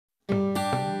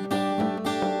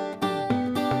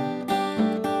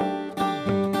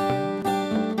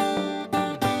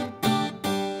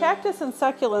Cactus and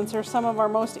succulents are some of our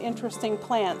most interesting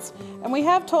plants, and we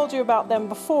have told you about them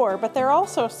before, but they're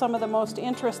also some of the most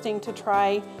interesting to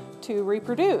try to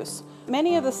reproduce.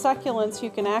 Many of the succulents, you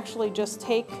can actually just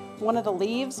take one of the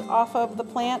leaves off of the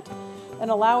plant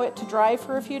and allow it to dry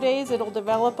for a few days. It'll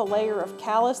develop a layer of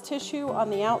callus tissue on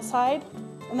the outside,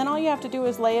 and then all you have to do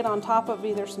is lay it on top of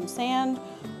either some sand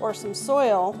or some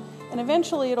soil, and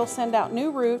eventually it'll send out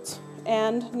new roots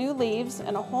and new leaves,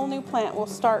 and a whole new plant will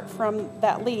start from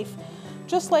that leaf,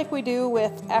 just like we do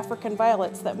with African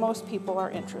violets that most people are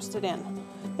interested in.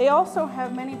 They also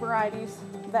have many varieties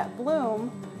that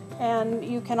bloom, and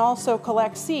you can also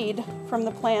collect seed from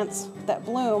the plants that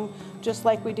bloom, just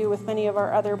like we do with many of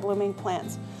our other blooming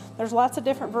plants. There's lots of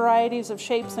different varieties of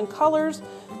shapes and colors,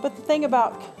 but the thing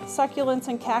about succulents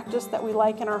and cactus that we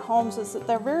like in our homes is that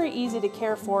they're very easy to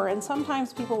care for, and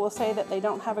sometimes people will say that they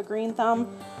don't have a green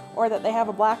thumb or that they have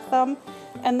a black thumb,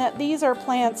 and that these are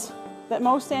plants that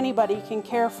most anybody can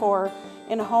care for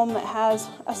in a home that has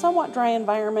a somewhat dry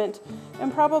environment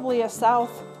and probably a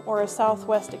south or a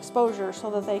southwest exposure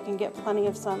so that they can get plenty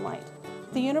of sunlight.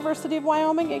 The University of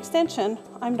Wyoming Extension,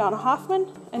 I'm Donna Hoffman,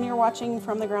 and you're watching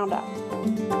From the Ground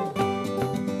Up.